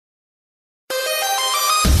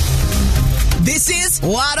This is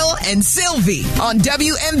Waddle and Sylvie on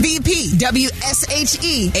WMVP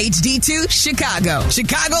WSHE HD2 Chicago.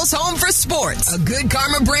 Chicago's home for sports. A Good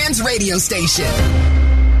Karma Brands radio station.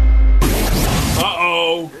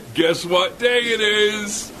 Uh-oh. Guess what day it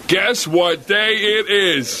is? Guess what day it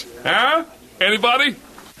is? Huh? Anybody?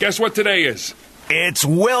 Guess what today is? It's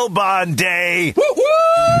Wilbon Day.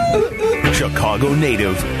 Woo-woo! Chicago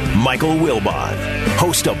native Michael Wilbon,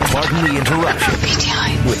 host of Pardon the Interruption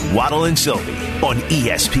with Waddle and Sylvie on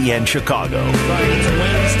ESPN Chicago. Right, it's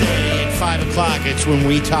Wednesday at 5 o'clock. It's when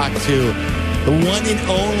we talk to the one and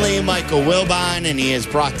only Michael Wilbon, and he is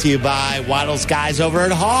brought to you by Waddle's guys over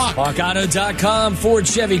at Hawk. HawkAuto.com. Ford,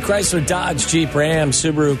 Chevy, Chrysler, Dodge, Jeep, Ram,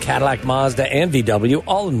 Subaru, Cadillac, Mazda, and VW,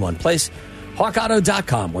 all in one place.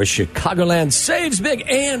 HawkAuto.com, where Chicagoland saves big,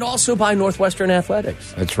 and also by Northwestern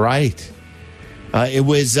Athletics. That's right. It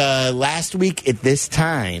was last week at this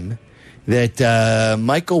time that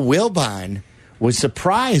Michael Wilbon was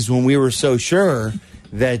surprised when we were so sure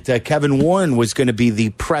that Kevin Warren was going to be the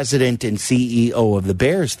president and CEO of the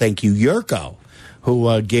Bears. Thank you, Yurko,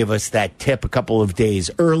 who gave us that tip a couple of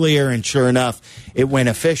days earlier. And sure enough, it went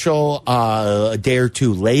official a day or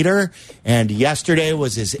two later. And yesterday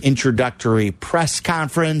was his introductory press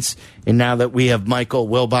conference. And now that we have Michael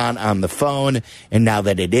Wilbon on the phone, and now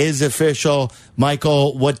that it is official,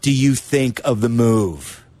 Michael, what do you think of the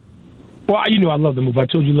move? Well, I love the move. I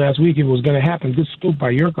told you last week it was going to happen. Good scoop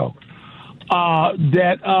by Yurko. I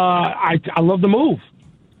love the move.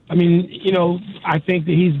 I mean, I think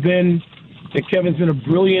that Kevin's been a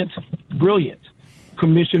brilliant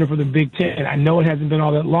commissioner for the Big Ten. I know it hasn't been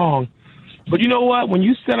all that long, but you know what? When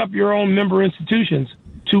you set up your own member institutions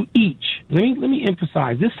to each, let me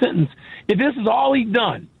emphasize this sentence. If this is all he's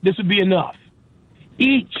done, this would be enough.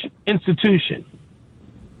 Each institution,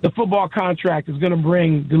 the football contract is going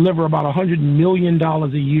to deliver about $100 million a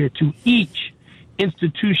year to each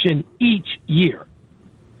institution each year.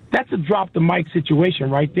 That's a drop the mic situation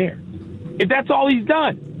right there. If that's all he's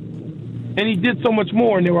done, and he did so much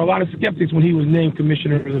more, and there were a lot of skeptics when he was named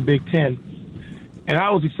commissioner of the Big Ten, and I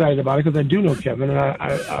was excited about it because I do know Kevin, and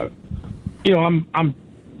I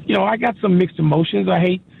got some mixed emotions. I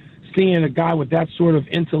hate seeing a guy with that sort of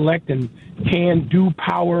intellect and can-do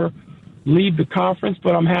power lead the conference,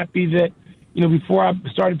 but I'm happy that before I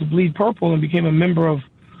started to bleed purple and became a member of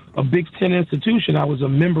a Big Ten institution, I was a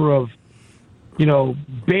member of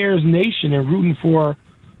Bears Nation and rooting for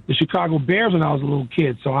the Chicago Bears when I was a little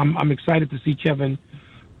kid. So I'm excited to see Kevin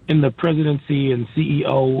in the presidency and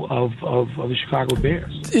CEO of the Chicago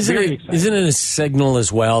Bears. Isn't it a signal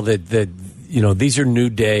as well that these are new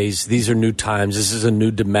days, these are new times, this is a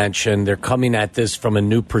new dimension. They're coming at this from a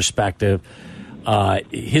new perspective.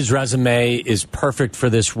 His resume is perfect for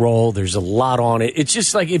this role. There's a lot on it. It's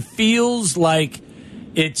just like, it feels like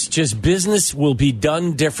it's just business will be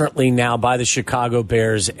done differently now by the Chicago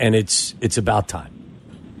Bears, and it's about time.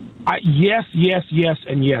 Yes,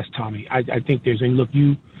 and yes, Tommy. I think look,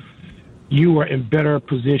 you are in better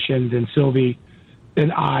position than Sylvie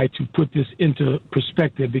and I to put this into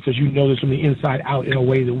perspective because you know this from the inside out in a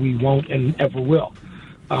way that we won't and ever will.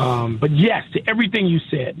 But yes, to everything you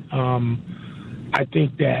said, I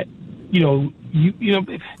think that,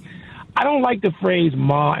 I don't like the phrase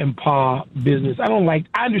ma and pa business. I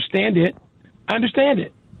understand it.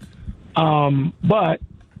 But,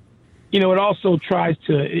 it also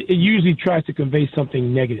it usually tries to convey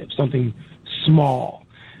something negative, something small.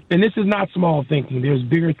 And this is not small thinking. There's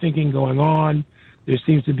bigger thinking going on. There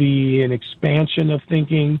seems to be an expansion of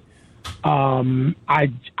thinking. I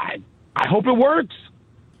hope it works.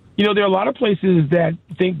 There are a lot of places that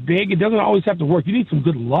think big. It doesn't always have to work. You need some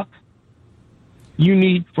good luck. You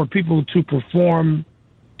need for people to perform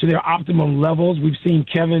to their optimum levels. We've seen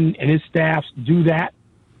Kevin and his staffs do that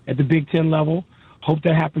at the Big Ten level. Hope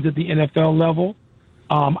that happens at the NFL level.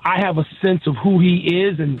 I have a sense of who he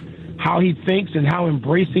is and how he thinks and how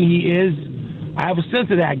embracing he is. I have a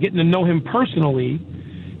sense of that, getting to know him personally.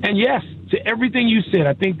 And yes, to everything you said,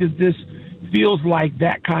 I think that this feels like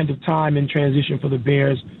that kind of time in transition for the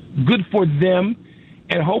Bears. Good for them,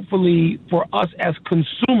 and hopefully for us as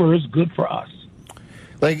consumers, good for us.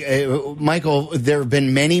 Like, Michael, there have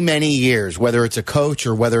been many, many years, whether it's a coach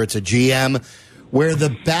or whether it's a GM, where the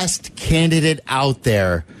best candidate out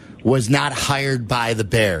there was not hired by the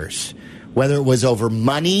Bears. Whether it was over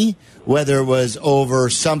money, whether it was over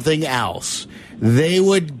something else. They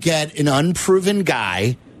would get an unproven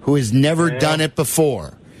guy who has never done it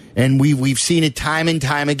before. And we've seen it time and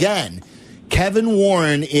time again. Kevin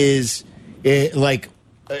Warren is if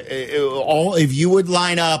you would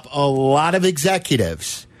line up a lot of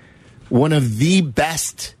executives, one of the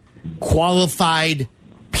best qualified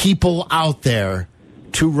people out there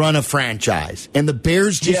to run a franchise, and the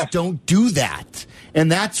Bears just don't do that,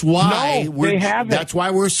 and that's why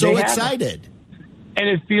we're so excited. And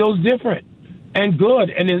it feels different and good,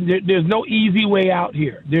 and there's no easy way out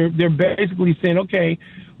here. They're basically saying, okay,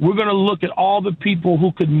 we're going to look at all the people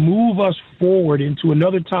who could move us forward into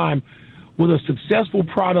another time with a successful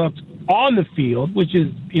product on the field, which is,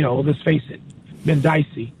 let's face it, been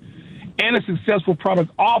dicey, and a successful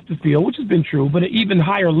product off the field, which has been true, but an even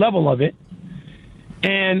higher level of it.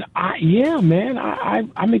 And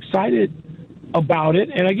I'm excited about it.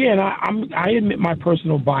 And again, I admit my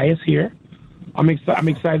personal bias here. I'm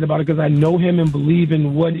excited about it because I know him and believe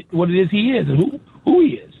in what it is he is and who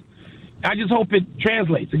he is. I just hope it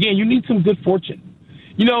translates. Again, you need some good fortune.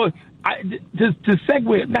 To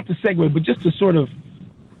segue, not to segue, but just to sort of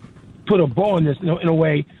put a bow on this in a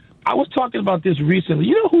way. I was talking about this recently.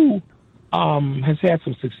 You know who has had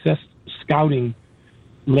some success scouting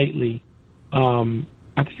lately?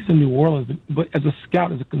 I think he's in New Orleans, but as a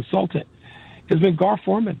scout, as a consultant, has been Gar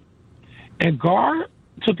Forman. And Gar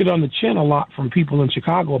took it on the chin a lot from people in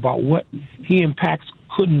Chicago about what he and Pax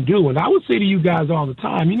couldn't do. And I would say to you guys all the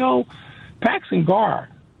time, Pax and Gar,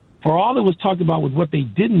 for all that was talked about with what they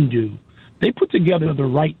didn't do, they put together the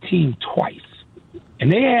right team twice.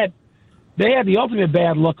 And they had the ultimate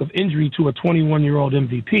bad luck of injury to a 21-year-old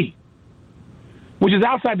MVP, which is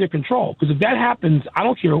outside their control. Because if that happens, I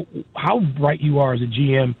don't care how bright you are as a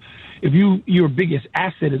GM. If your biggest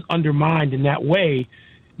asset is undermined in that way,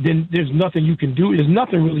 then there's nothing you can do. There's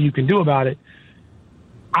nothing really you can do about it.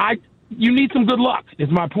 You need some good luck, is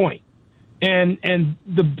my point. And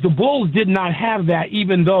the Bulls did not have that,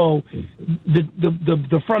 even though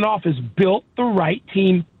the front office built the right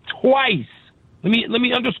team twice. Let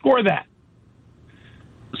me underscore that.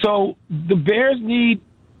 So the Bears need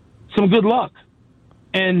some good luck.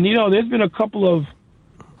 And, there's been a couple of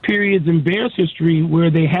periods in Bears history where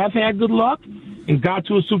they have had good luck and got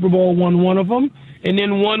to a Super Bowl, won one of them, and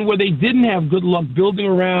then one where they didn't have good luck building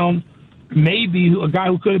around maybe a guy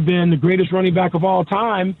who could have been the greatest running back of all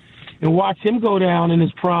time and watch him go down in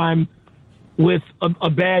his prime with a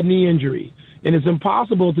bad knee injury. And it's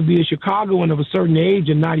impossible to be a Chicagoan of a certain age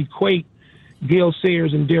and not equate Gale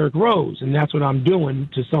Sayers and Derrick Rose, and that's what I'm doing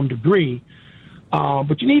to some degree.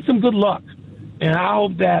 But you need some good luck. And I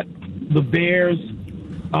hope that the Bears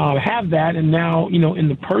have that, and now, in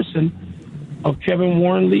the person of Kevin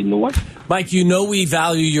Warren leading the way. Mike, we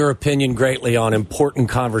value your opinion greatly on important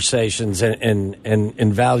conversations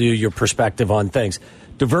and value your perspective on things.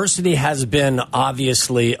 Diversity has been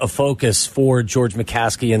obviously a focus for George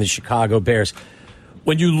McCaskey and the Chicago Bears.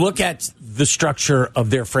 When you look at the structure of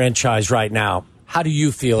their franchise right now, how do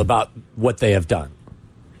you feel about what they have done?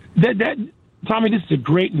 Tommy, this is a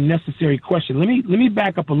great and necessary question. Let me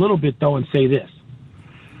back up a little bit, though, and say this.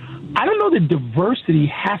 I don't know that diversity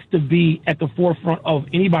has to be at the forefront of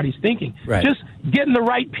anybody's thinking. Right. Just getting the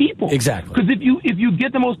right people. Exactly. Because if you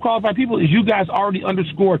get the most qualified people, as you guys already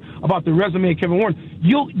underscored about the resume of Kevin Warren,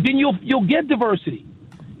 you'll get diversity.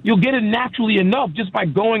 You'll get it naturally enough just by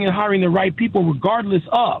going and hiring the right people, regardless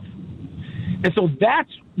of. And so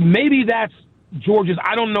that's George's.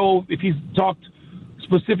 I don't know if he's talked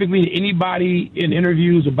specifically to anybody in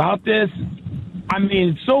interviews about this. I mean,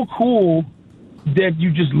 it's so cool that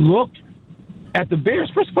you just look at the Bears.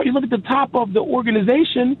 First of all, you look at the top of the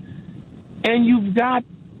organization, and you've got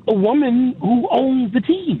a woman who owns the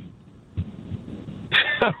team.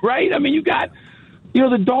 Right? I mean, you got,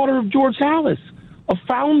 the daughter of George Halas, a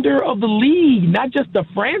founder of the league, not just the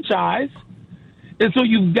franchise. And so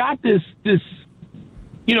you've got this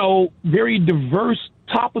very diverse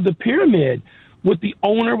top of the pyramid with the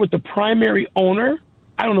owner, with the primary owner.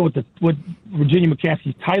 I don't know what Virginia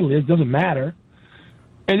McCaskey's title is. Doesn't matter.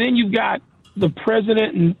 And then you've got the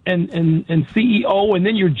president and CEO, and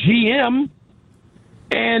then your GM.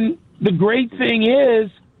 And the great thing is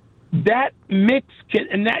that mix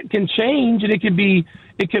can change, and it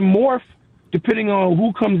can morph depending on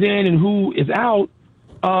who comes in and who is out.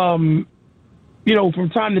 From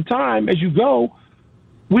time to time as you go.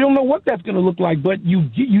 We don't know what that's going to look like, but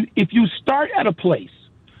if you start at a place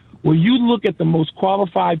where you look at the most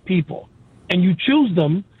qualified people and you choose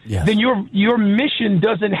them, yes, then your mission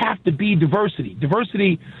doesn't have to be diversity.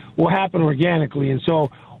 Diversity will happen organically. And so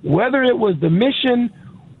whether it was the mission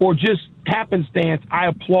or just happenstance, I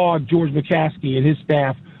applaud George McCaskey and his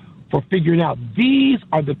staff for figuring out these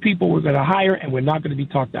are the people we're going to hire, and we're not going to be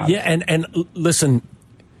talked out. Yeah, and listen,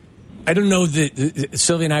 I don't know that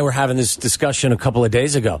Sylvia and I were having this discussion a couple of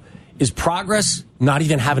days ago. Is progress not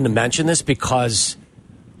even having to mention this because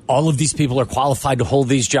all of these people are qualified to hold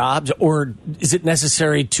these jobs, or is it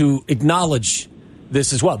necessary to acknowledge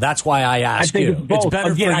this as well. That's why I asked you. It's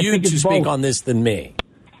better for you to speak on this than me.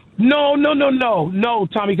 No,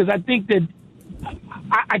 Tommy, because I think that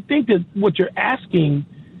what you're asking,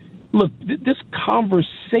 look, this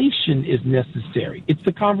conversation is necessary. It's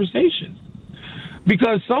the conversation.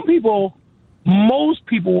 Because most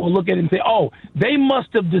people will look at it and say, oh, they must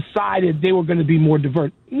have decided they were going to be more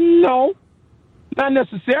diverse. No, not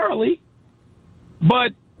necessarily.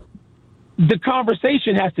 But the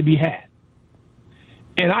conversation has to be had.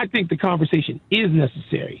 And I think the conversation is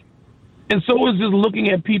necessary. And so is just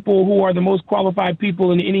looking at people who are the most qualified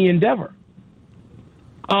people in any endeavor.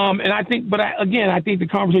 And I think, I think the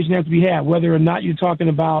conversation has to be had, whether or not you're talking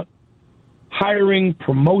about hiring,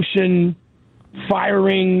 promotion,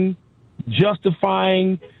 firing,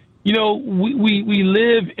 justifying. You know, we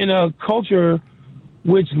live in a culture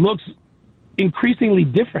which looks increasingly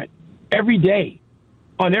different every day,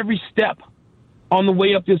 on every step on the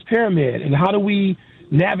way up this pyramid. And how do we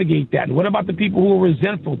navigate that? And what about the people who are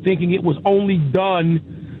resentful, thinking it was only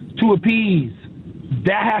done to appease?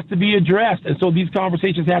 That has to be addressed. And so these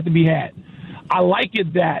conversations have to be had. I like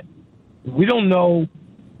it that we don't know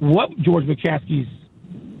what George McCaskey's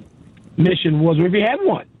mission was, or if he had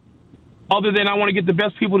one, other than I want to get the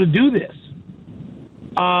best people to do this.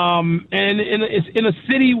 And it's in a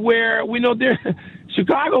city where we know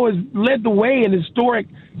Chicago has led the way in historic.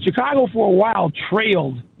 Chicago for a while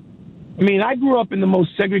trailed. I mean, I grew up in the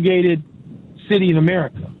most segregated city in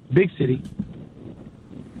America, big city,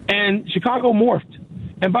 and Chicago morphed.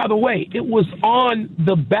 And by the way, it was on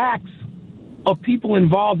the backs of people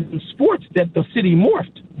involved in sports that the city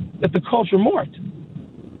morphed, that the culture morphed.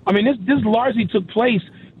 I mean, this largely took place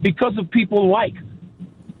because of people like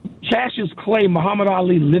Cassius Clay, Muhammad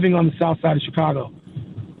Ali living on the south side of Chicago,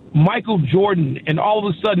 Michael Jordan, and all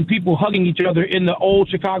of a sudden people hugging each other in the old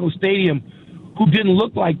Chicago Stadium who didn't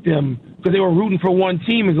look like them because they were rooting for one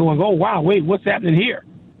team and going, oh, wow, wait, what's happening here?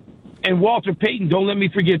 And Walter Payton, don't let me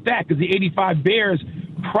forget that, because the 85 Bears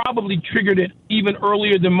probably triggered it even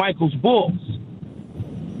earlier than Michael's Bulls.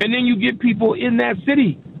 And then you get people in that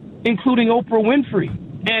city, including Oprah Winfrey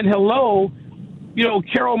and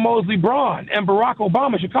Carol Moseley Braun and Barack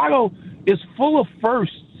Obama. Chicago is full of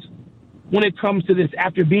firsts when it comes to this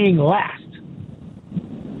after being last.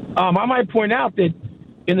 I might point out that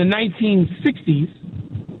in the 1960s,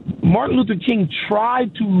 Martin Luther King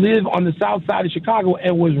tried to live on the south side of Chicago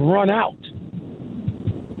and was run out.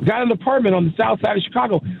 Got an apartment on the south side of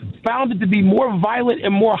Chicago, found it to be more violent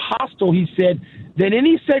and more hostile, he said, than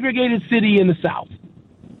any segregated city in the South.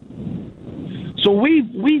 So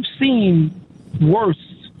we've seen worse,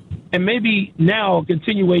 and maybe now a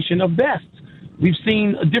continuation of best. We've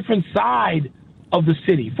seen a different side of the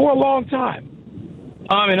city for a long time.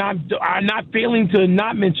 And I'm not failing to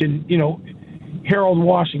not mention, Harold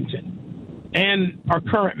Washington and our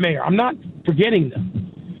current mayor. I'm not forgetting them.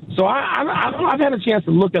 So I've had a chance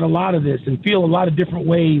to look at a lot of this and feel a lot of different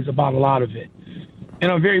ways about a lot of it.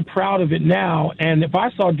 And I'm very proud of it now. And if I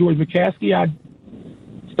saw George McCaskey, I'd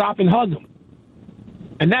stop and hug him.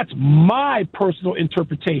 And that's my personal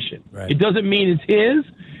interpretation. Right. It doesn't mean it's his.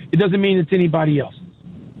 It doesn't mean it's anybody else's.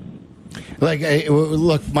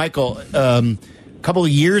 Look, Michael, a couple of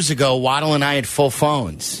years ago, Waddle and I had full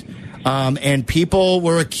phones. And people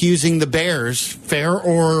were accusing the Bears, fair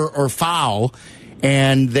or foul,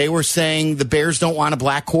 and they were saying the Bears don't want a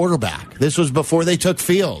black quarterback. This was before they took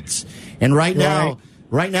Fields. And right now,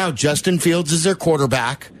 Justin Fields is their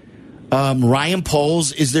quarterback. Ryan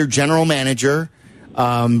Poles is their general manager.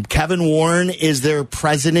 Kevin Warren is their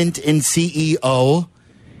president and CEO.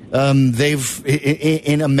 They've,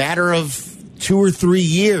 in a matter of 2 or 3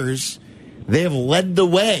 years, they have led the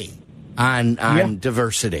way on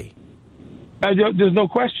diversity. There's no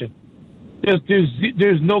question.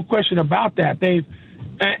 There's no question about that.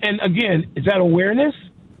 And again, is that awareness,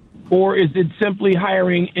 or is it simply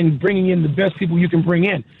hiring and bringing in the best people you can bring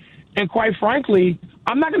in? And quite frankly,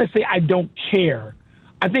 I'm not going to say I don't care.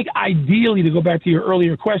 I think ideally, to go back to your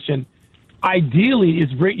earlier question, ideally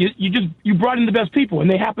it's great. You brought in the best people,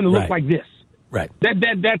 and they happen to look like this. Right.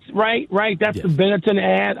 That's right. That's the Benetton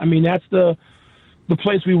ad. I mean, that's the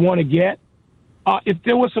place we want to get. If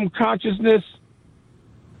there was some consciousness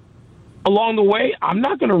along the way, I'm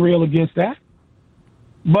not going to rail against that.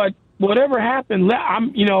 But whatever happened, I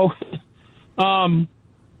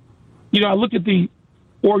look at the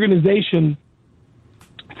organization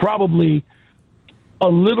probably a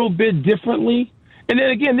little bit differently. And then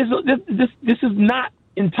again, this is not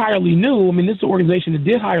entirely new. I mean, this is an organization that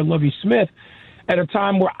did hire Lovie Smith at a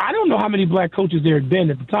time where I don't know how many black coaches there had been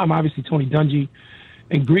at the time. Obviously, Tony Dungy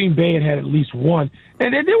and Green Bay had at least one.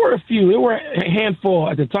 And there were a few. There were a handful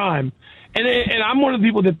at the time. And I'm one of the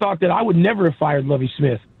people that thought that I would never have fired Lovie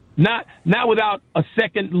Smith, not without a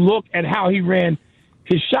second look at how he ran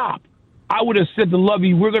his shop. I would have said to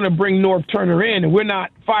Lovie, we're going to bring Norv Turner in, and we're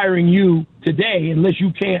not firing you today unless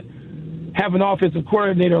you can't have an offensive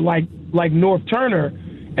coordinator like Norv Turner.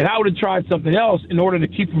 And I would have tried something else in order to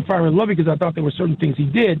keep from firing Lovie because I thought there were certain things he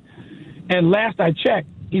did. And last I checked,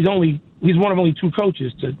 he's one of only two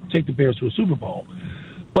coaches to take the Bears to a Super Bowl.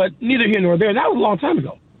 But neither here nor there. That was a long time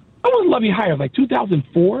ago. I was Lovie hired, like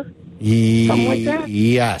 2004? Something like that?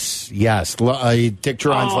 Yes. Dick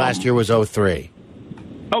Duran's last year was 2003.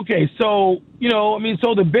 Okay, so,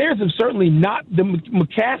 so the Bears have certainly not, the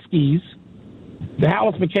McCaskies, the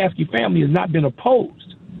Hallis McCaskey family has not been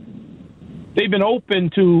opposed. They've been open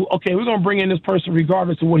to, okay, we're going to bring in this person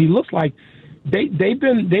regardless of what he looks like. They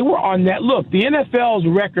were on that. Look, the NFL's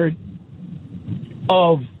record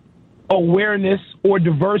of awareness or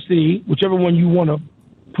diversity, whichever one you want to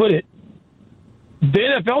put it, the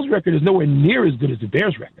NFL's record is nowhere near as good as the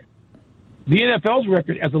Bears' record. The NFL's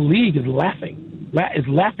record as a league is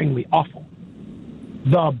laughingly awful.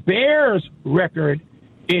 The Bears' record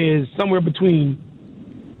is somewhere between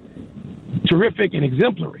terrific and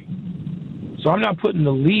exemplary. So I'm not putting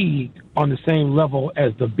the league on the same level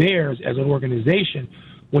as the Bears as an organization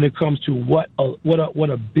when it comes to what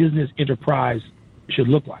a business enterprise should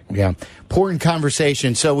look like. Yeah. Important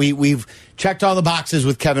conversation. So we've checked all the boxes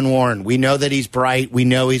with Kevin Warren. We know that he's bright. We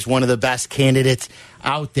know he's one of the best candidates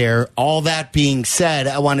out there. All that being said,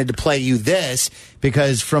 I wanted to play you this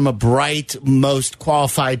because from a bright, most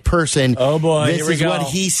qualified person, oh boy, this is what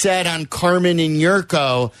he said on Carmen and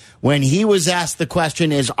Yurko when he was asked the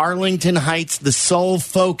question, is Arlington Heights the sole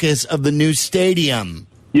focus of the new stadium?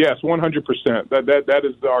 Yes, 100%. That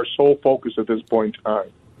is our sole focus at this point in time.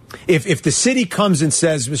 If the city comes and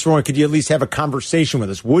says, Mr. Warren, could you at least have a conversation with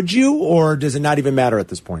us? Would you, or does it not even matter at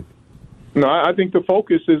this point? No, I think the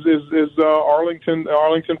focus is Arlington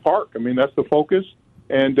Park. I mean, that's the focus.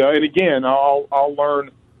 And again, I'll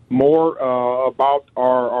learn more about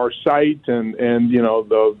our site and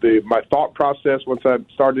my thought process once I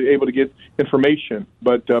started able to get information.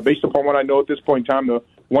 But based upon what I know at this point in time, the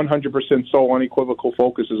 100% sole unequivocal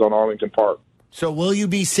focus is on Arlington Park. So will you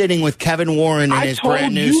be sitting with Kevin Warren in his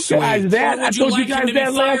brand new suite? I told you guys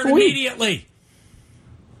that last week. Immediately.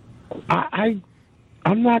 I'm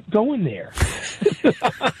not going there.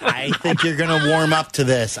 I think you're going to warm up to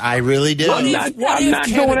this. I really do. I'm not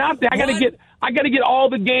going out there. I got to get all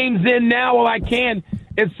the games in now while I can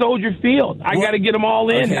at Soldier Field. I got to get them all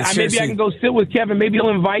in. Okay, maybe I can go sit with Kevin. Maybe he'll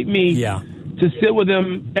invite me to sit with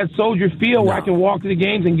him at Soldier Field where I can walk to the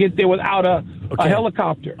games and get there without a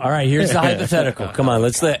helicopter. All right, here's the hypothetical. Come on,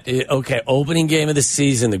 opening game of the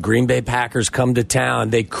season, the Green Bay Packers come to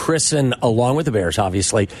town. They christen, along with the Bears,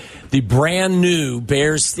 obviously, the brand new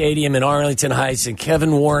Bears Stadium in Arlington Heights, and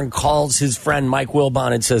Kevin Warren calls his friend Mike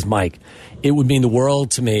Wilbon and says, Mike, it would mean the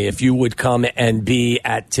world to me if you would come and be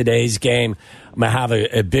at today's game. I'm going to have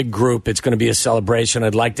a big group. It's going to be a celebration.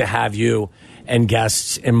 I'd like to have you and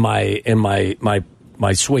guests in my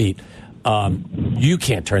suite. You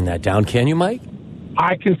can't turn that down, can you, Mike?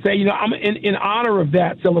 I can say, I'm in honor of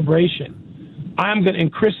that celebration. I'm going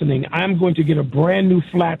to get a brand new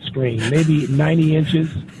flat screen, maybe 90 inches,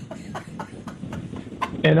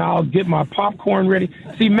 and I'll get my popcorn ready.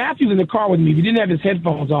 See, Matthew's in the car with me. If he didn't have his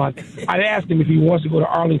headphones on, I'd ask him if he wants to go to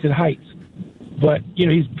Arlington Heights. But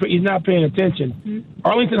he's not paying attention.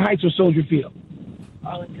 Arlington Heights or Soldier Field?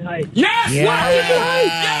 Arlington Heights. Yes! Yeah. Arlington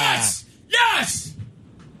Heights! Yes!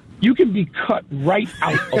 You can be cut right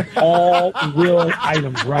out of all real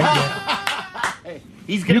items right now.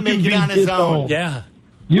 He's going to make it on his own. Yeah.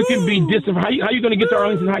 You can be How are you going to get to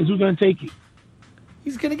Arlington Heights? Who's going to take you?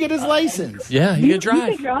 He's going to get his license. Yeah, he can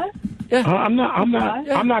drive. Yeah. I'm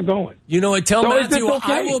not going. You know what? Tell Matthew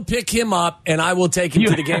okay. I will pick him up and I will take him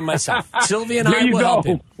to the game myself. Sylvia and I will help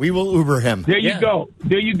him. We will Uber him. There you go.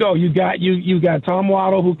 You got Tom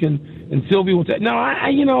Waddle and Sylvia will take.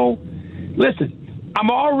 No, listen. I'm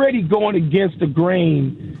already going against the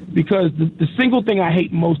grain because the single thing I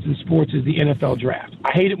hate most in sports is the NFL draft.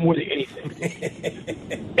 I hate it more than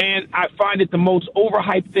anything. And I find it the most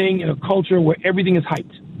overhyped thing in a culture where everything is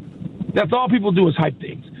hyped. That's all people do is hype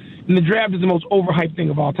things. And the draft is the most overhyped thing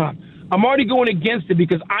of all time. I'm already going against it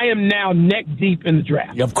because I am now neck deep in the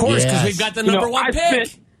draft. Yeah, of course, because we've got the number one pick.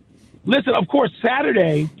 Listen, of course,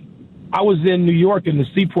 Saturday I was in New York in the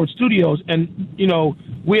Seaport Studios, and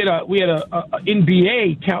we had a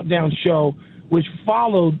NBA countdown show which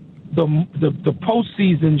followed the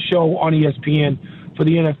postseason show on ESPN for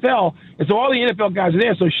the NFL, and so all the NFL guys are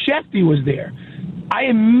there. So Shefty was there. I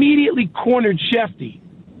immediately cornered Shefty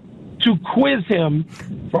to quiz him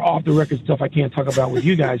for off-the-record stuff I can't talk about with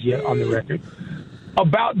you guys yet on the record,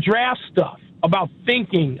 about draft stuff, about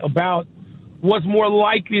thinking, about what's more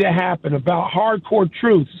likely to happen, about hardcore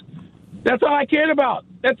truths. That's all I cared about.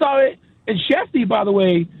 That's all it. And Shefty, by the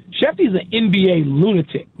way, Shefty's an NBA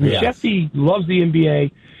lunatic. Yeah. Shefty loves the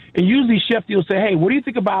NBA, and usually Shefty will say, hey, what do you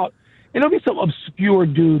think about, and it'll be some obscure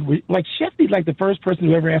dude. Like, Shefty's like the first person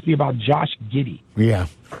who ever asked me about Josh Giddey. Yeah.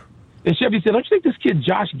 And Shefty said, don't you think this kid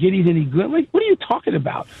Josh Giddey's any good? I'm like, what are you talking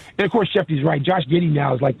about? And, of course, Shefty's right. Josh Giddey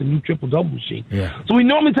now is like the new triple-double machine. Yeah. So we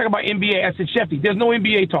normally talk about NBA. I said, Shefty, there's no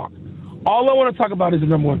NBA talk. All I want to talk about is the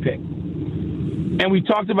number one pick. And we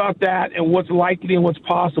talked about that and what's likely and what's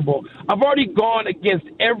possible. I've already gone against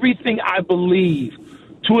everything I believe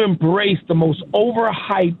to embrace the most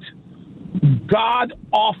overhyped,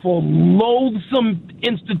 god-awful, loathsome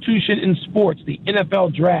institution in sports, the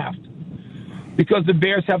NFL draft, because the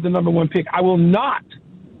Bears have the number one pick. I will not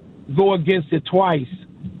go against it twice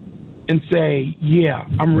and say, yeah,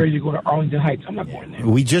 I'm ready to go to Arlington Heights. I'm not going there.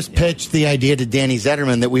 We just pitched the idea to Danny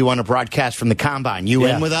Zetterman that we want to broadcast from the Combine. You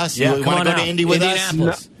in with us? Yeah, you come want on to go out. to Indy with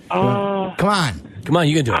Indianapolis. us? Come on. Come on,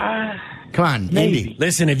 you can do it. Come on, maybe. Indy.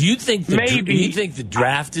 Listen, if you think Maybe. the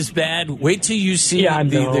draft is bad, wait till you see Yeah, I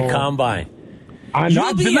the know. Combine. You'll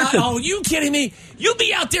You'll be out, oh, you kidding me? You'll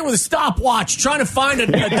be out there with a stopwatch trying to find a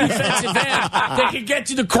defensive end that can get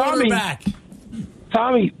to the quarterback.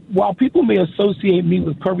 Tommy, while people may associate me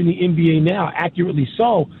with covering the NBA now, accurately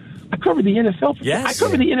so, I covered the NFL. Yes. I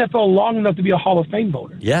covered the NFL long enough to be a Hall of Fame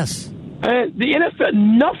voter. Yes. The NFL,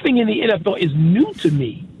 nothing in the NFL is new to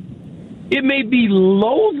me. It may be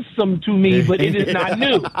loathsome to me, but it is not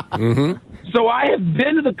new. Mm-hmm. So I have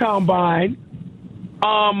been to the Combine.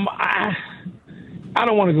 I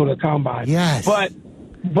don't want to go to the Combine. Yes. But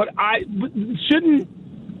shouldn't,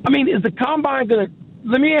 I mean, is the Combine going to,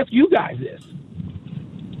 let me ask you guys this.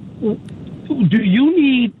 Do you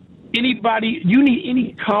need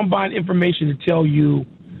any Combine information to tell you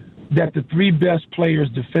that the three best players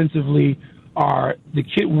defensively are the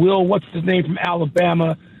kid what's his name from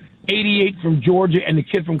Alabama, 88 from Georgia, and the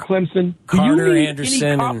kid from Clemson? Carter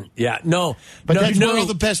Anderson. No. But no, that's no. where all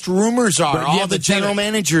the best rumors are. But, all the general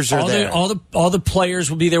managers are there. All the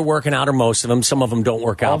players will be there working out, or most of them. Some of them don't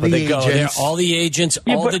work out, All but the they go there. agents. All the agents,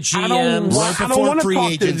 Yeah, all but the I don't GMs. want- I don't wanna free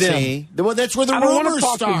talk to agency. Well, that's where the I don't wanna rumors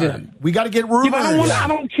talk to start. them. We got to get rumors. Yeah, but I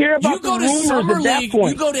don't care about You go the to rumors Summer at that League.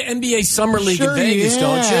 point. You go to NBA Summer League Sure, in Vegas,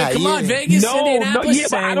 don't yeah, you? Come on, yeah. Vegas, No, Indianapolis. yeah,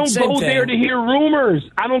 but I don't same go there thing. to hear rumors.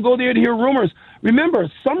 I don't go there to hear rumors.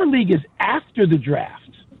 Remember, Summer League is after the draft.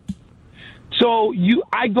 So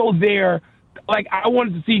I go there like I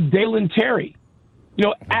wanted to see Dalen Terry,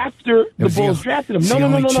 after the Bulls drafted him.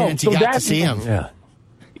 No. Chance you got to see him. Yeah.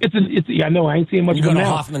 I know. I ain't seeing much You of go him to now.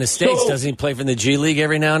 Hoffman Estates. So, Doesn't he play for the G League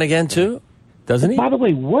every now and again, too? Doesn't he? by the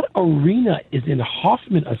way, what arena is in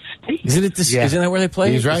Hoffman Estates? Isn't it Yeah. Isn't that where they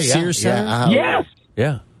play? He's right. The Yeah. Sears Center? Yeah, Yes.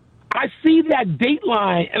 Yeah. I see that date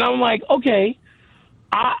line, and I'm like, okay,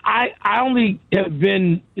 I only have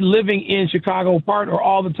been living in Chicago part or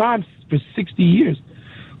all the time for 60 years.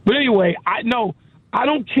 But anyway, I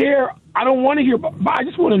don't care. I don't want to hear, but I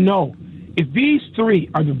just want to know if these three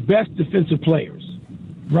are the best defensive players,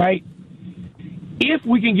 right? If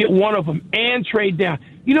we can get one of them and trade down.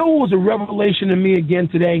 You know what was a revelation to me again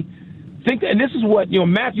today? And this is what,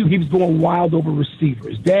 Matthew keeps going wild over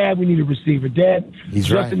receivers. Dad, we need a receiver. Dad, He's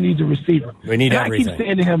Justin right. needs a receiver. We need and everything. I keep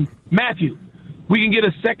saying to him, Matthew, we can get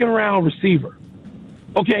a second-round receiver.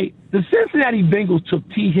 Okay, the Cincinnati Bengals took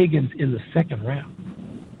T. Higgins in the second round.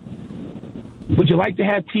 Would you like to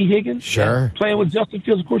have T. Higgins? Sure. Playing with Justin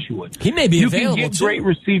Fields? Of course you would. He may be available, You can get too. great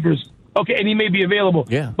receivers. Okay, and he may be available.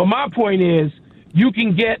 Yeah. But my point is, you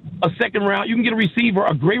can get a second round. You can get a receiver,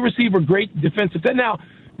 a great receiver, great defensive. Now,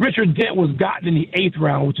 Richard Dent was gotten in the 8th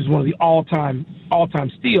round, which is one of the all-time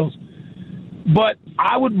steals. But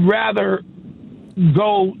I would rather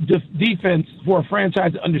go defense for a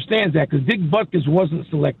franchise that understands that, because Dick Butkus wasn't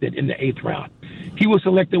selected in the 8th round. He was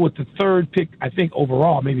selected with the 3rd pick, I think,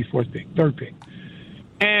 overall, maybe 4th pick, 3rd pick.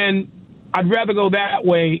 And I'd rather go that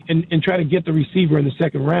way and try to get the receiver in the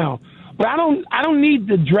 2nd round. But I don't need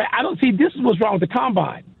the draft. I don't see, this is what's wrong with the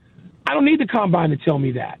Combine. I don't need the Combine to tell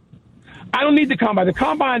me that. I don't need the Combine.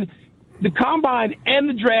 The Combine and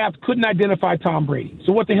the draft couldn't identify Tom Brady.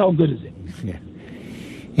 So what the hell good is it? Yeah.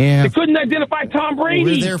 Yeah. They couldn't identify Tom Brady.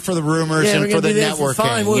 We're there for the rumors and for the networking.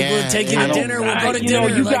 Fine. We'll take you to dinner. We'll go to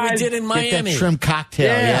dinner like we did in Miami. Get that shrimp cocktail,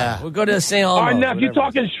 yeah. We'll go to St. Elmo. All right, now, if you're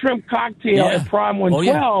talking shrimp cocktail at Prime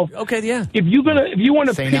 112, okay, yeah. If you want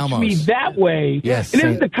to pitch Elmo's. me that way, yes, and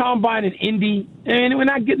this is the Combine in Indy, and we're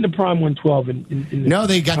not getting the Prime 112 No,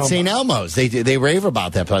 they got St. Elmo's. They rave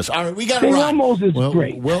about that place. All right, we got to run. St. Elmo's is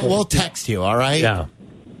great. We'll text you, all right? Yeah.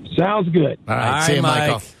 Sounds good. All right, see you,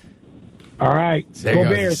 Michael. All right. Go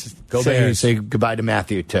Bears. Go Bears. Say goodbye to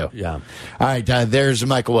Matthew, too. Yeah. All right, there's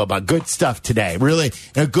Michael Wilbon. Good stuff today. Really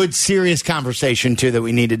a good, serious conversation, too, that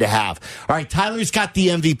we needed to have. All right, Tyler's got the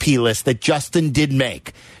MVP list that Justin did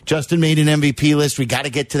make. Justin made an MVP list. We got to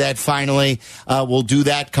get to that finally. We'll do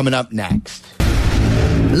that coming up next.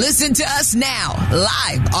 Listen to us now,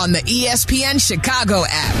 live on the ESPN Chicago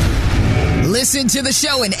app. Listen to the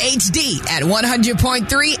show in HD at 100.3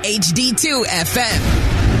 HD2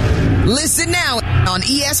 FM. Listen now on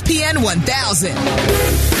ESPN 1000.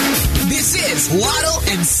 This is Waddle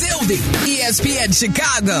and Sylvie, ESPN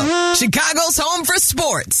Chicago, Chicago's home for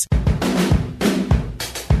sports.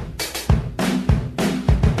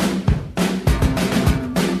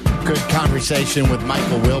 Good conversation with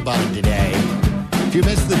Michael Wilbon today. If you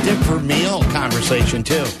missed the Dick Vermeil conversation,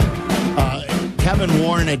 too, Kevin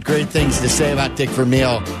Warren had great things to say about Dick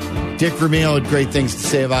Vermeil. Dick Vermeil had great things to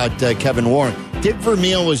say about Kevin Warren. Dick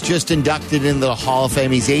Vermeil was just inducted into the Hall of Fame.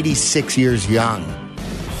 He's 86 years young,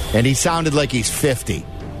 and he sounded like he's 50.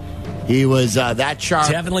 He was that sharp.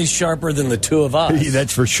 Definitely sharper than the two of us.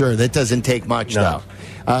 That's for sure. That doesn't take much, though.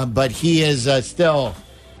 But he is still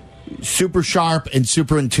super sharp and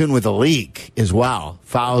super in tune with the league as well.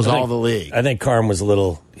 Follows all the league. I think Carm was a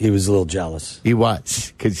little jealous. He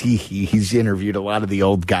was, because he's interviewed a lot of the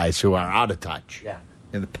old guys who are out of touch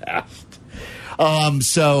in the past.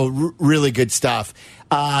 Really good stuff.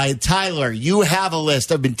 Tyler, you have a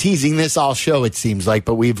list. I've been teasing this all show, it seems like,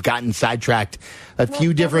 but we've gotten sidetracked a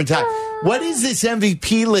few different times. What is this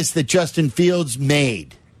MVP list that Justin Fields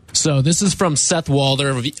made? So this is from Seth Walder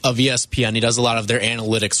of ESPN. He does a lot of their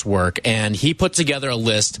analytics work, and he put together a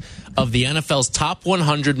list of the NFL's top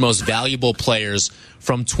 100 most valuable players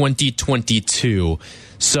from 2022.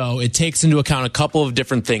 So it takes into account a couple of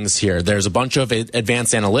different things here. There's a bunch of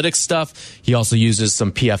advanced analytics stuff. He also uses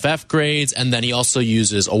some PFF grades, and then he also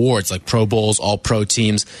uses awards like Pro Bowls, All-Pro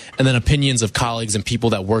teams, and then opinions of colleagues and people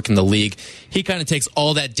that work in the league. He kind of takes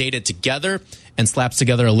all that data together and slaps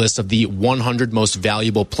together a list of the 100 most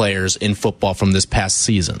valuable players in football from this past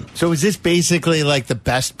season. So is this basically like the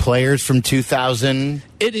best players from 2000?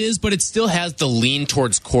 It is, but it still has the lean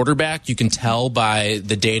towards quarterback. You can tell by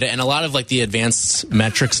the data, and a lot of like the advanced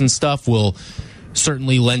metrics and stuff will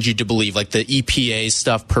certainly lend you to believe like the EPA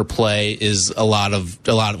stuff per play is a lot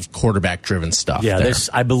of quarterback driven stuff. Yeah, there.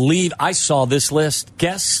 I believe I saw this list.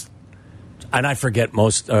 Guess, and I forget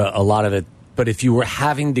a lot of it, but if you were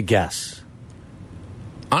having to guess.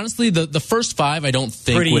 Honestly, the first five I don't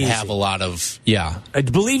think Pretty would easy. have a lot of I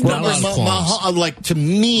believe not a lot of qualms. Like to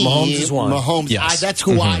me, Mahomes is one. Mahomes, Yes. that's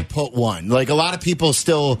who I put one. Like a lot of people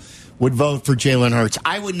still would vote for Jalen Hurts.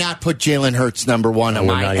 I would not put Jalen Hurts number one on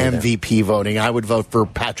my MVP voting. I would vote for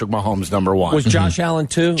Patrick Mahomes number one. Was Josh Allen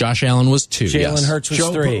 2? Josh Allen was 2. Jalen Hurts was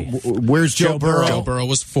 3. Where's Joe Burrow? Joe Burrow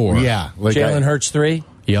was 4. Yeah. Like Jalen Hurts 3?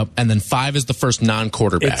 Yep. And then 5 is the first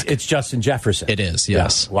non-quarterback. It's Justin Jefferson. It is,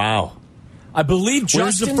 yes. Yeah. Wow. I believe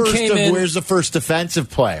Justin came in. Where's the first defensive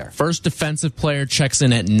player? First defensive player checks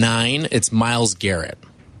in at 9. It's Myles Garrett.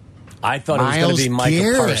 I thought it was going to be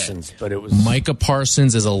Micah Parsons, but it was Micah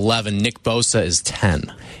Parsons is 11. Nick Bosa is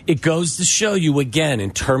 10. It goes to show you again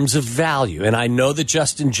in terms of value, and I know that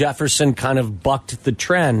Justin Jefferson kind of bucked the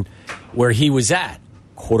trend where he was at.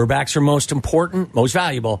 Quarterbacks are most important, most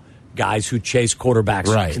valuable. Guys who chase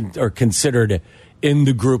quarterbacks are considered in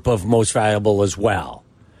the group of most valuable as well.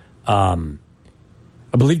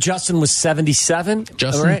 I believe Justin was 77.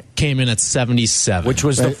 Justin came in at 77. Which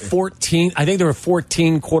was the 14. I think there were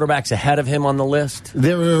 14 quarterbacks ahead of him on the list.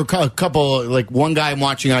 There were a couple, like one guy I'm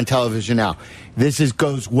watching on television now. This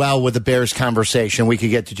goes well with the Bears conversation. We could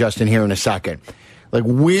get to Justin here in a second. Like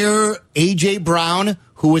where A.J. Brown,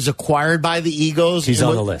 who was acquired by the Eagles. He's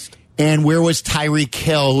on the list. And where was Tyreek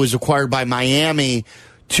Hill, who was acquired by Miami?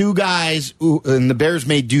 Two guys, and the Bears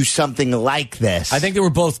may do something like this. I think they were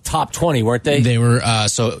both top 20, weren't they? They were,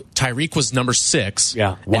 so Tyreek was number 6.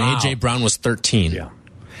 Yeah. And A.J. Brown was 13. Yeah.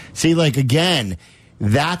 See, like, again,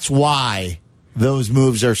 that's why those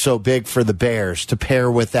moves are so big for the Bears, to pair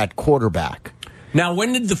with that quarterback. Now,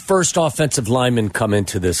 when did the first offensive lineman come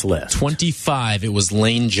into this list? 25, it was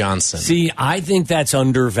Lane Johnson. See, I think that's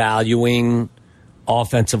undervaluing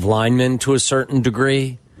offensive linemen to a certain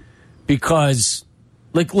degree because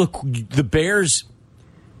Like, look, the Bears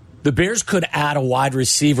could add a wide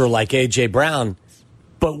receiver like A.J. Brown,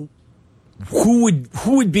 but who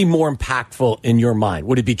would be more impactful in your mind?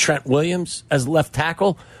 Would it be Trent Williams as left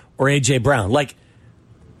tackle or A.J. Brown? Like,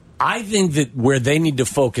 I think that where they need to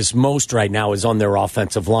focus most right now is on their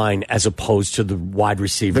offensive line as opposed to the wide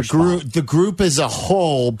receiver The group as a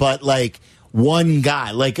whole, but like one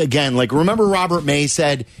guy. Like, again, like remember Robert May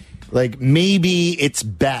said, like maybe it's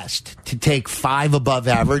best to take 5 above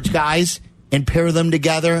average guys and pair them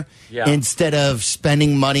together instead of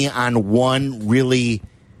spending money on one really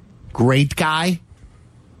great guy.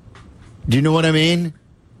 Do you know what I mean?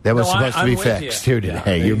 That was supposed to be fixed too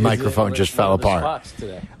today. Your microphone just fell apart.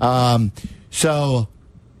 So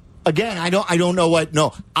again, I don't know what.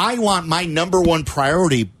 No, I want my number one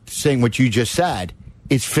priority, saying what you just said,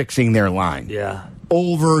 is fixing their line. Yeah.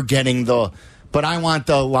 Over getting the. But I want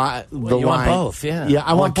the line. You want both, yeah. Yeah,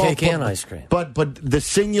 I want cake both, and ice cream. But the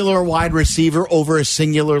singular wide receiver over a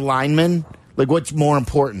singular lineman, like what's more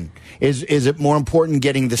important? Is it more important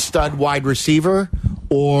getting the stud wide receiver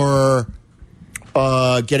or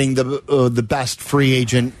getting the best free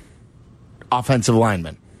agent offensive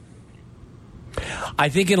lineman? I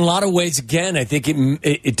think in a lot of ways, again, I think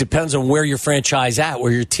it depends on where your franchise at,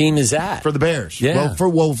 where your team is at. For the Bears. Yeah.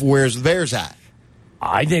 Where's the Bears at?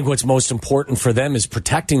 I think what's most important for them is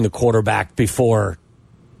protecting the quarterback before,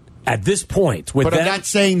 at this point. But I'm not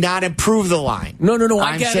saying not improve the line. No,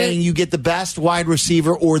 I'm saying you get the best wide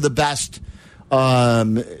receiver or the best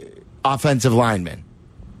offensive lineman.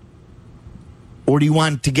 Or do you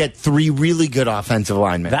want to get 3 really good offensive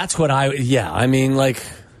linemen? That's what I mean, like,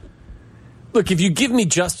 look, if you give me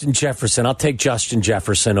Justin Jefferson, I'll take Justin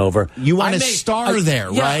Jefferson over. You want a star there,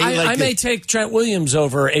 right? I may take Trent Williams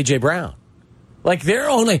over A.J. Brown. Like,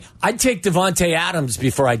 I'd take Devontae Adams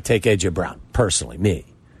before I'd take A.J. Brown, personally, me.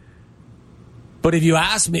 But if you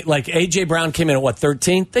ask me, like, A.J. Brown came in at,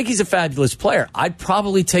 13? I think he's a fabulous player. I'd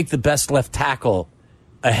probably take the best left tackle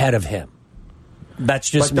ahead of him. That's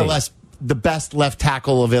just me. The best left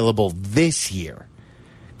tackle available this year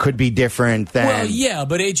could be different than. Well, yeah,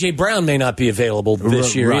 but A.J. Brown may not be available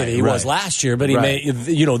this year either. He was last year, but he may,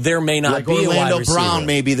 there may not be a wide receiver. Orlando Brown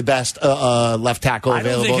may be the best left tackle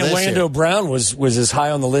available this year. I don't think Orlando Brown was as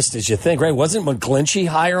high on the list as you think, right? Wasn't McGlinchey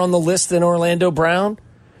higher on the list than Orlando Brown?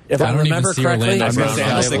 If I remember correctly. I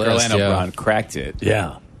don't think Orlando Brown cracked it.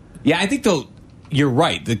 Yeah. Yeah, I think, though, you're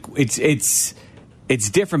right. It's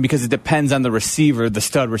different because it depends on the receiver, the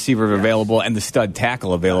stud receiver available, and the stud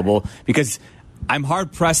tackle available. Because I'm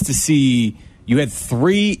hard-pressed to see you had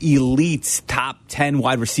 3 elite top 10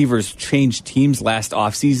 wide receivers change teams last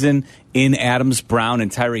offseason in Adams, Brown, and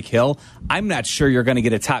Tyreek Hill. I'm not sure you're going to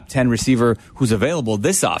get a top 10 receiver who's available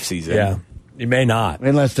this offseason. Yeah, you may not.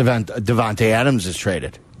 Unless Devontae Adams is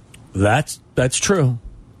traded. That's true.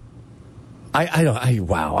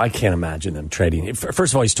 I can't imagine them trading.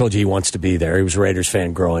 First of all, he's told you he wants to be there. He was a Raiders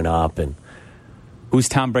fan growing up, and who's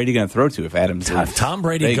Tom Brady going to throw to if Adams? Tom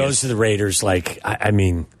Brady goes to the Raiders. Like, I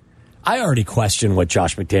mean, I already question what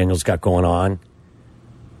Josh McDaniels got going on,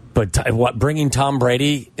 but bringing Tom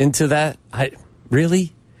Brady into that?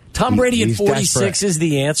 Really? Tom Brady at 46 desperate. Is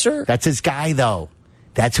the answer? That's his guy, though.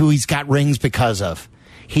 That's who he's got rings because of.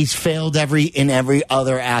 He's failed in every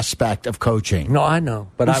other aspect of coaching. No, I know,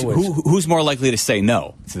 but who's more likely to say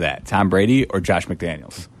no to that, Tom Brady or Josh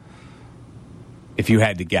McDaniels? If you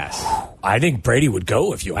had to guess, I think Brady would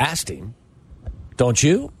go if you asked him. Don't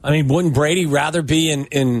you? I mean, wouldn't Brady rather be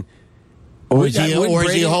in? Or is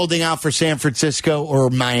he holding out for San Francisco or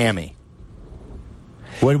Miami?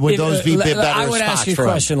 Would those be better spots for him? I would ask you a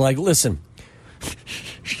question like, listen.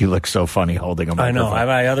 You look so funny holding a microphone. I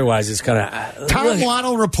know. Otherwise, it's kind of... Tom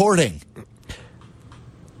Waddle reporting.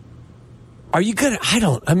 Are you going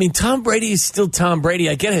to... Tom Brady is still Tom Brady.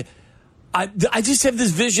 I get it. I just have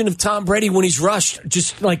this vision of Tom Brady when he's rushed,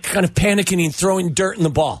 just like kind of panicking and throwing dirt in the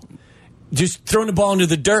ball. Just throwing the ball into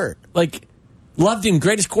the dirt. Like, loved him,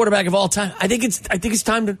 greatest quarterback of all time. I think it's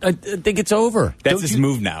time to... I think it's over. That's his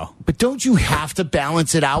move now. But don't you have to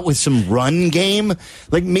balance it out with some run game?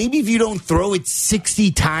 Like, maybe if you don't throw it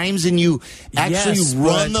 60 times and you actually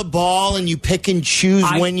run the ball and you pick and choose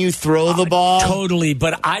when you throw the ball. Totally,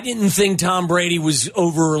 but I didn't think Tom Brady was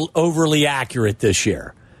overly accurate this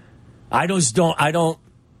year. I don't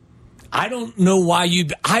know why you...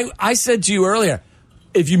 I said to you earlier,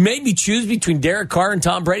 if you made me choose between Derek Carr and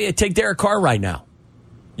Tom Brady, I'd take Derek Carr right now.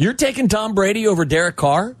 You're taking Tom Brady over Derek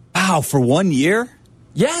Carr? Wow, for 1 year?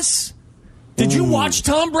 Yes. Did you watch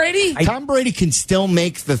Tom Brady? Tom Brady can still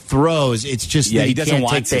make the throws. It's just that he doesn't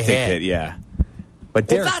want to take the hit. Yeah. But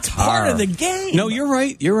that's part of the game. No, you're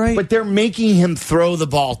right. You're right. But they're making him throw the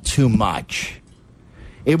ball too much.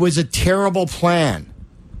 It was a terrible plan.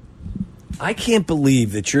 I can't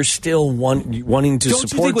believe that you're still wanting to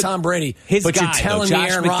support Tom Brady, but you're telling me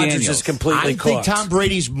Aaron Rodgers is completely cooked. I think Tom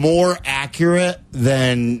Brady's more accurate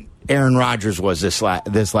than Aaron Rodgers was this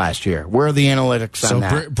last year. Where are the analytics on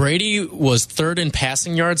that? So Brady was 3rd in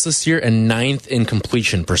passing yards this year and 9th in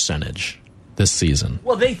completion percentage this season.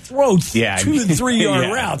 Well, they throw 2 to 3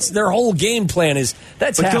 yard routes. Their whole game plan is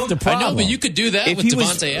half the problem. I know, but you could do that with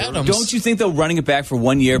Devontae Adams. Don't you think, though, running it back for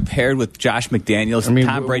 1 year paired with Josh McDaniels,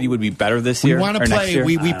 Tom Brady would be better this year? We want to play.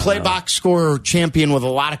 We play box score champion with a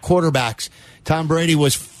lot of quarterbacks. Tom Brady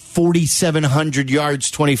was 4,700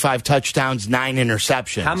 yards, 25 touchdowns, 9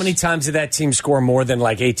 interceptions. How many times did that team score more than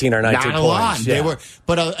like 18 or 19 points? Not a lot. Yeah. They were,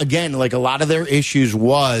 but again, like a lot of their issues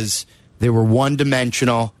was they were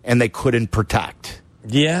one-dimensional and they couldn't protect.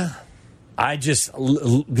 Yeah.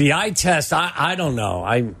 The eye test, I don't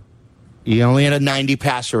know. He only had a 91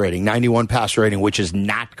 passer rating, which is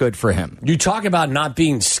not good for him. You talk about not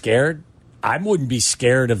being scared. I wouldn't be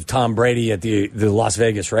scared of Tom Brady at the Las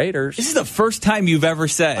Vegas Raiders. This is the first time you've ever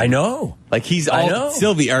said. I know. Like he's always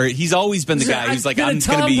been the guy who's like, I'm going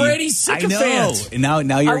to be. Tom Brady sycophant. And now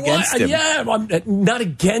you're against him. Yeah, I'm not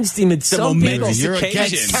against him. It's some people. You're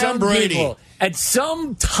against Tom Brady. At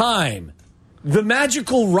some time, the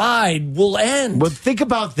magical ride will end. Well, think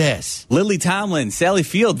about this. Lily Tomlin, Sally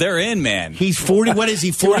Field, they're in, man. He's 40. What is he,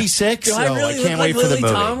 46? Do I really can't wait look for like the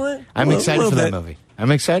movie. Lily Tomlin? I'm excited for that movie. I'm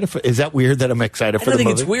excited for. Is that weird that I'm excited for the movie? I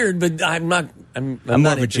think it's weird, but I'm not. I'm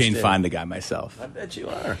more of a Jane Fonda guy myself. I bet you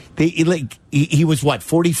are. He was what,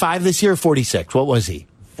 45 this year or 46? What was he?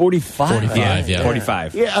 45.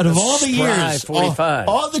 45. Yeah, out of all the years, 45.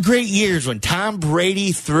 all the great years when Tom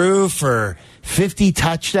Brady threw for 50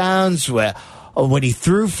 touchdowns, when he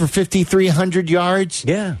threw for 5,300 yards,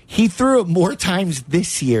 he threw it more times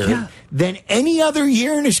this year than any other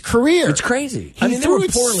year in his career. It's crazy. He threw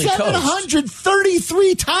it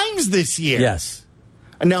 733 times this year. Yes.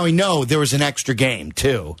 And now I know there was an extra game,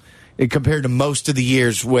 too, compared to most of the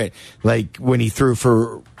years when he threw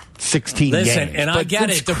for 16 games. Listen, and I get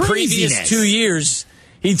it. The previous 2 years,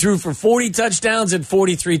 he threw for 40 touchdowns and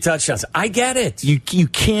 43 touchdowns. I get it. You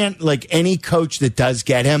can't, like any coach that does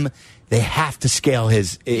get him, they have to scale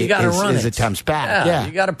his attempts back. Yeah.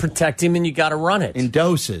 You got to protect him and you got to run it. In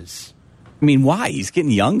doses. I mean, why? He's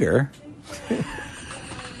getting younger.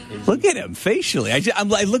 Look at him facially. I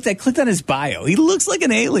clicked on his bio. He looks like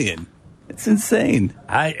an alien. It's insane.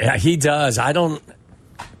 He does. I don't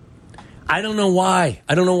know why.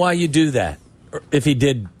 I don't know why you do that. Or if he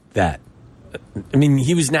did that. I mean,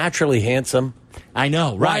 he was naturally handsome. I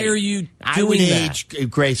know, right? Why are you doing I would that? age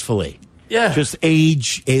gracefully. Yeah. Just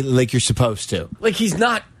age like you're supposed to. Like he's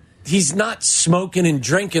not smoking and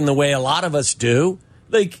drinking the way a lot of us do.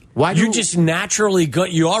 Like you're just naturally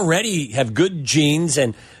good. You already have good genes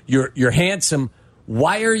and you're handsome.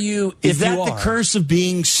 Why are you? Is that the curse of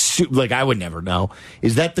being I would never know.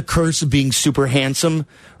 Is that the curse of being super handsome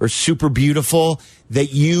or super beautiful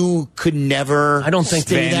that you could never? I don't think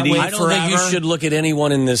stay that way I don't think you should look at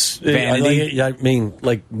anyone in this vanity. I mean,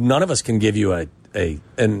 none of us can give you an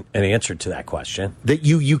answer to that question. That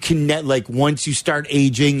you can once you start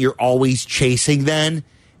aging, you're always chasing and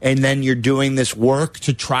then you're doing this work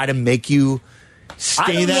to try to make you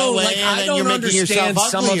stay that way, and then you're making yourself uglier.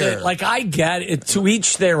 Some of it. Like, I get it, to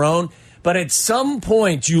each their own, but at some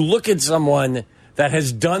point you look at someone that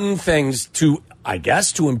has done things to, I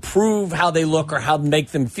guess, to improve how they look or how to make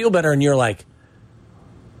them feel better, and you're like,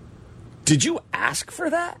 did you ask for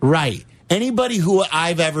that? Right. Anybody who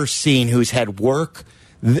I've ever seen who's had work,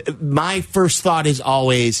 my first thought is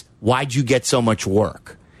always, why'd you get so much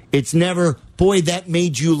work? It's never, boy, that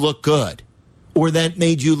made you look good, or that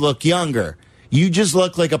made you look younger. You just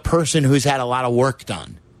look like a person who's had a lot of work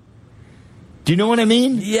done. Do you know what I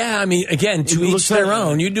mean? Yeah, I mean, again, to each their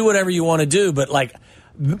own. You do whatever you want to do, but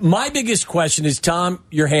my biggest question is, Tom,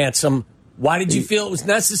 you're handsome. Why did you feel it was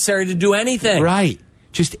necessary to do anything? Right.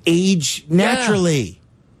 Just age naturally.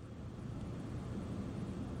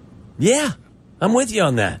 Yeah, I'm with you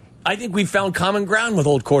on that. I think we found common ground with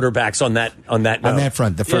old quarterbacks on that note. On that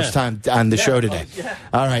front, the first time on the show today.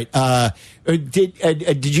 All right.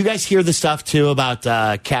 Did you guys hear the stuff too about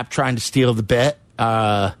Cap trying to steal the bit,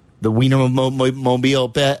 the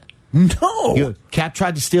Wienermobile bit? No. Cap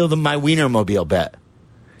tried to steal my Wienermobile bit.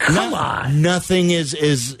 Come on. Nothing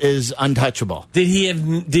is untouchable.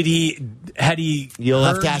 Had he? You'll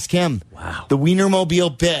have to ask him. Wow. The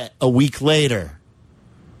Wienermobile bit a week later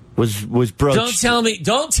was broached. Don't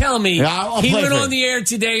tell me. He went on the air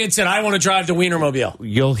today and said, I want to drive the Wienermobile.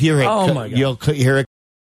 You'll hear it. Oh, my God. You'll hear it.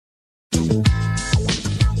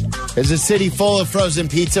 As a city full of frozen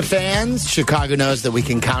pizza fans, Chicago knows that we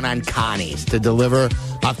can count on Connie's to deliver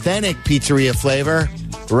authentic pizzeria flavor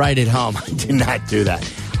right at home. I did not do that.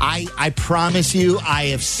 I promise you, I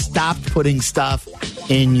have stopped putting stuff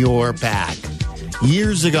in your bag.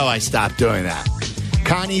 Years ago, I stopped doing that.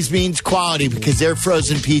 Connie's means quality because their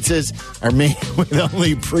frozen pizzas are made with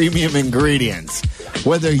only premium ingredients.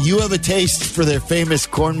 Whether you have a taste for their famous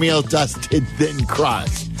cornmeal dusted thin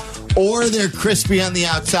crust, or they're crispy on the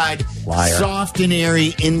outside, soft and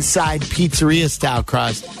airy inside pizzeria-style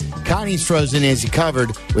crust, Connie's Frozen has you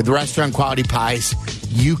covered with restaurant-quality pies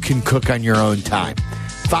you can cook on your own time.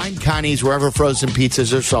 Find Connie's wherever frozen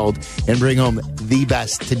pizzas are sold and bring home the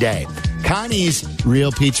best today. Connie's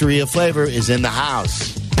real pizzeria flavor is in the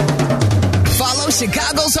house. Follow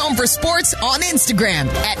Chicago's Home for Sports on Instagram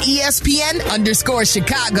at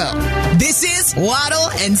ESPN_Chicago. This is Waddle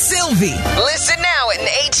and Sylvie. Listen now in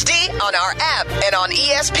HD on our app and on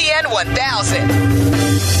ESPN 1000.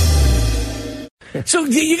 So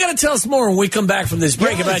you got to tell us more when we come back from this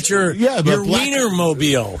break about your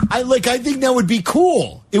Wienermobile. I think that would be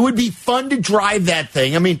cool. It would be fun to drive that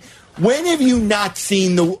thing. I mean, when have you not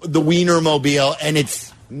seen the Wienermobile and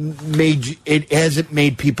it hasn't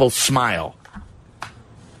made people smile?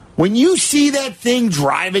 When you see that thing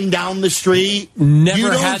driving down the street,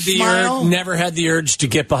 never had the urge to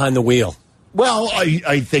get behind the wheel. Well,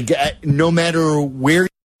 I think no matter where.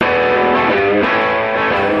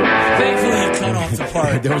 Thankfully, you cut off the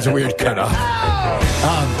part. There was a weird cutoff.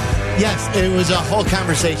 Yes, it was a whole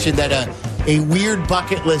conversation that a weird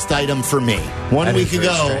bucket list item for me. 1 week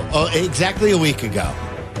ago, exactly a week ago,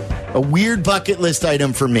 a weird bucket list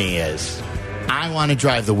item for me is I want to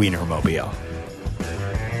drive the Wienermobile.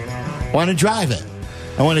 I want to drive it.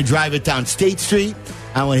 I want to drive it down State Street.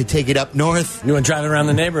 I want to take it up north. You want to drive it around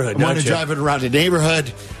the neighborhood, I want to drive it around the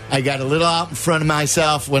neighborhood. I got a little out in front of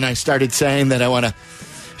myself when I started saying that I want to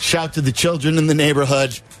shout to the children in the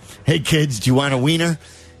neighborhood, hey, kids, do you want a wiener?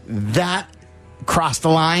 That crossed the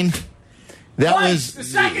line. That was the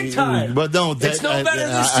second time. But no, it's no better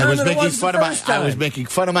this time than it was the first time. I was making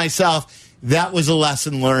fun of myself. That was a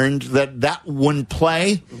lesson learned that wouldn't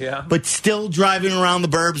play. Yeah. But still driving around the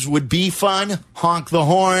burbs would be fun. Honk the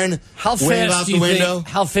horn. Wave out the window.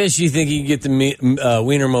 How fast do you think you can get the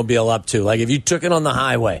Wienermobile up to? Like if you took it on the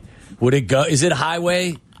highway, would it go? Is it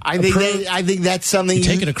highway? I think that's something you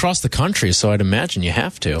take it across the country, so I'd imagine you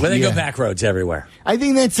have to. Well, they go back roads everywhere. I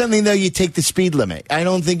think that's something though. You take the speed limit. I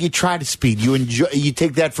don't think you try to speed. You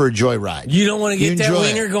take that for a joyride. You don't want to get that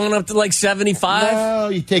wiener going up to like 75. No,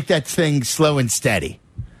 you take that thing slow and steady.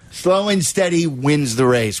 Slow and steady wins the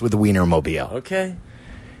race with the Wienermobile. Okay.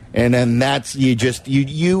 And then that's you just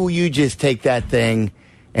take that thing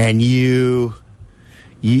and you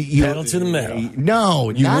pedal to the metal.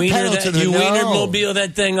 No, you not wiener pedal that, to the you metal. Wienermobile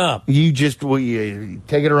that thing up. You just you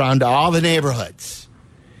take it around to all the neighborhoods,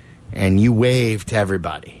 and you wave to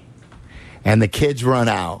everybody, and the kids run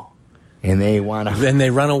out, and they want to. Then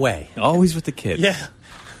they run away. Always with the kids. Yeah.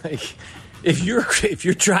 Like, if you're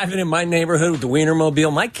driving in my neighborhood with the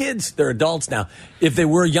Wienermobile, my kids, they're adults now. If they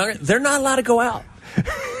were younger, they're not allowed to go out.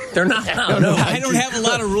 They're not allowed. No, I don't have a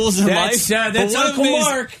lot of rules in life. That's Uncle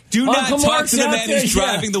Mark. Do not Uncle talk Mark's to the man who's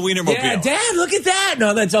driving the Wienermobile. Yeah, Dad, look at that.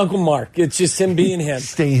 No, that's Uncle Mark. It's just him being him.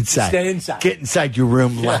 Stay inside. Stay inside. Get inside your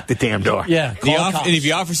room. Yeah. Lock the damn door. Yeah. And if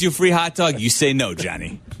he offers you a free hot dog, you say no,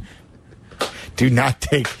 Johnny. Do not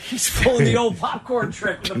take. He's pulling the old popcorn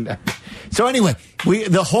trick. So anyway,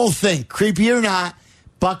 the whole thing, creepy or not,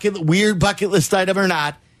 weird bucket list item or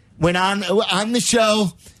not, went on the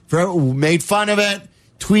show, made fun of it,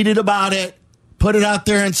 tweeted about it, put it out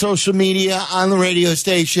there on social media, on the radio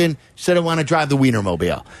station, said I want to drive the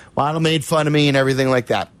Wienermobile. Waddle made fun of me and everything like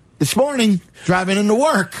that. This morning, driving into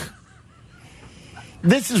work,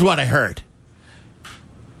 this is what I heard.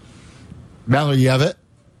 Mallory, you have it?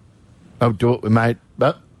 Oh, do it with my...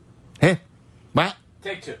 What?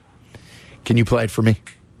 Take two. Can you play it for me?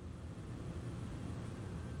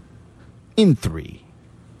 In 3.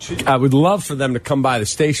 I would love for them to come by the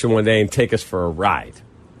station one day and take us for a ride.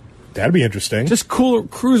 That'd be interesting. Just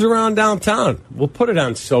cruise around downtown. We'll put it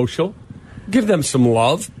on social. Give them some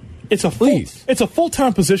love. It's a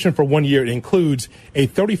full-time position for 1 year. It includes a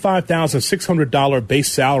 $35,600 base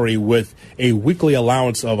salary with a weekly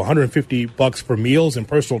allowance of $150 for meals and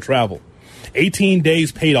personal travel. 18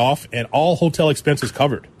 days paid off and all hotel expenses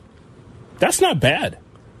covered. That's not bad.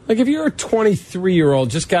 Like if you're a 23-year-old,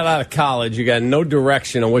 just got out of college, you got no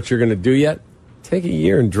direction on what you're going to do yet, take a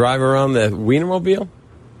year and drive around the Wienermobile.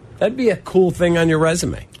 That'd be a cool thing on your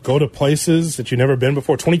resume. Go to places that you've never been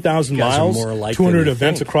before. 20,000 miles, 200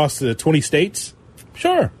 events across the 20 states.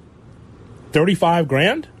 Sure.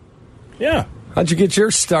 $35,000? Yeah. How'd you get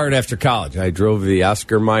your start after college? I drove the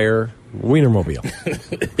Oscar Mayer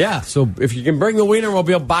Wienermobile. Yeah, so if you can bring the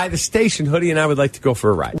Wienermobile by the station, Hoodie and I would like to go for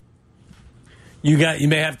a ride. You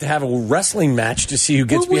may have to have a wrestling match to see who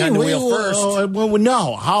gets behind the wheel first. Well,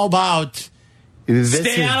 no. How about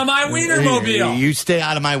Stay out of my Wienermobile. You stay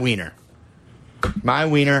out of my wiener. My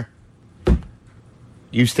wiener.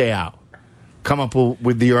 You stay out. Come up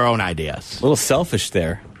with your own ideas. A little selfish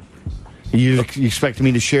there. You expect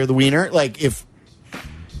me to share the wiener? Like, if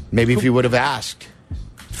you would have asked.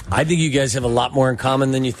 I think you guys have a lot more in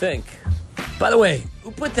common than you think. By the way,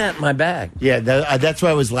 who put that in my bag? Yeah, that's why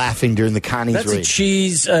I was laughing during the Connie's That's race. a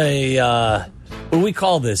cheese, what do we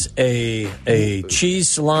call this? A cheese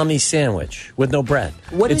salami sandwich with no bread.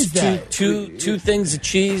 What it's is that? Two things of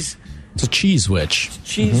cheese. It's a cheese witch.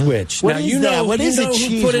 Cheese witch. What now is you know that? What you is a know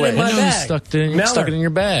cheese who put it in wedge? my You bag. stuck it in your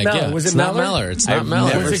bag. Meller. Yeah, Was it's it not Meller? Meller. It's not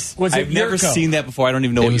Meller. Was it I've never Yurko? seen that before. I don't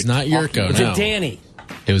even know It what was not Yurko. Was No, it Danny?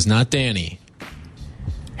 It was not Danny.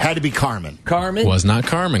 Had to be Carmen. Carmen? Was not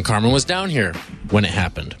Carmen. Carmen was down here when it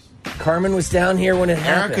happened. Carmen was down here when it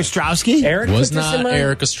happened. Eric Ostrowski? Eric Was put this in not my...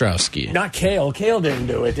 Eric Ostrowski. Not Kale. Kale didn't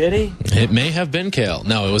do it, did he? It may have been Kale.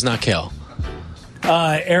 No, it was not Kale.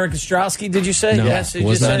 Eric Ostrowski, did you say? No, Yes, it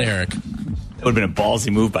was not Eric. It would have been a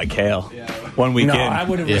ballsy move by Kale. 1 week No, in. I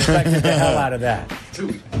would have respected the hell out of that.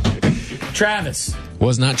 Travis.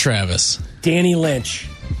 Was not Travis. Danny Lynch.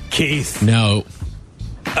 Keith. No.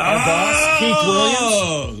 Our boss, Keith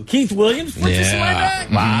Williams. Keith Williams put this in my Yeah.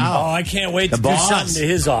 bag? Wow. Oh, I can't wait to do boss. something to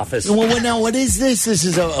his office. Well, now, what is this? This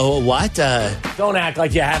is a what? Don't act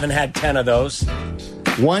like you haven't had 10 of those.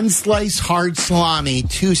 1 slice hard salami,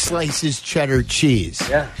 2 slices cheddar cheese.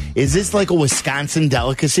 Yeah. Is this like a Wisconsin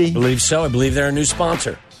delicacy? I believe so. I believe they're a new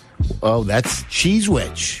sponsor. Oh, that's Cheese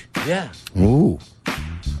Witch. Yeah. Ooh.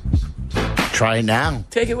 Try it now.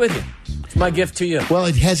 Take it with you. It's my gift to you. Well,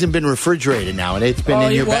 it hasn't been refrigerated now, and it's been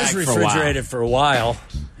in your bag it was for a while. refrigerated for a while.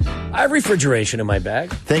 I have refrigeration in my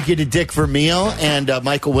bag. Thank you to Dick Vermeil and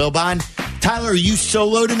Michael Wilbon. Tyler, are you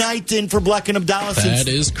solo tonight in for Black and Abdallah? That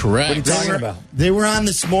is correct. What are you talking about? They were on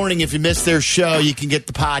this morning. If you missed their show, you can get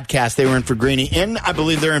the podcast. They were in for Greeny, and I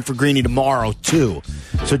believe they're in for Greeny tomorrow, too.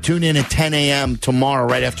 So tune in at 10 a.m. tomorrow,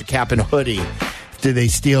 right after Cap and Hoodie. Did they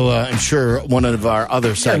steal, I'm sure, one of our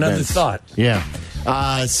other segments? Another thought.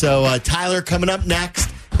 Yeah. So Tyler coming up next.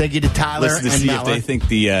 Thank you to Tyler Listen to and see Mallard. if they think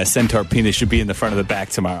the centaur penis should be in the front of the back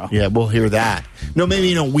tomorrow. Yeah, we'll hear that. No,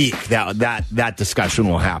 maybe in a week that discussion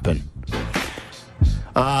will happen.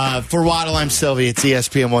 For Waddle, I'm Sylvie. It's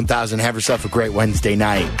ESPN 1000. Have yourself a great Wednesday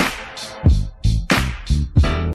night.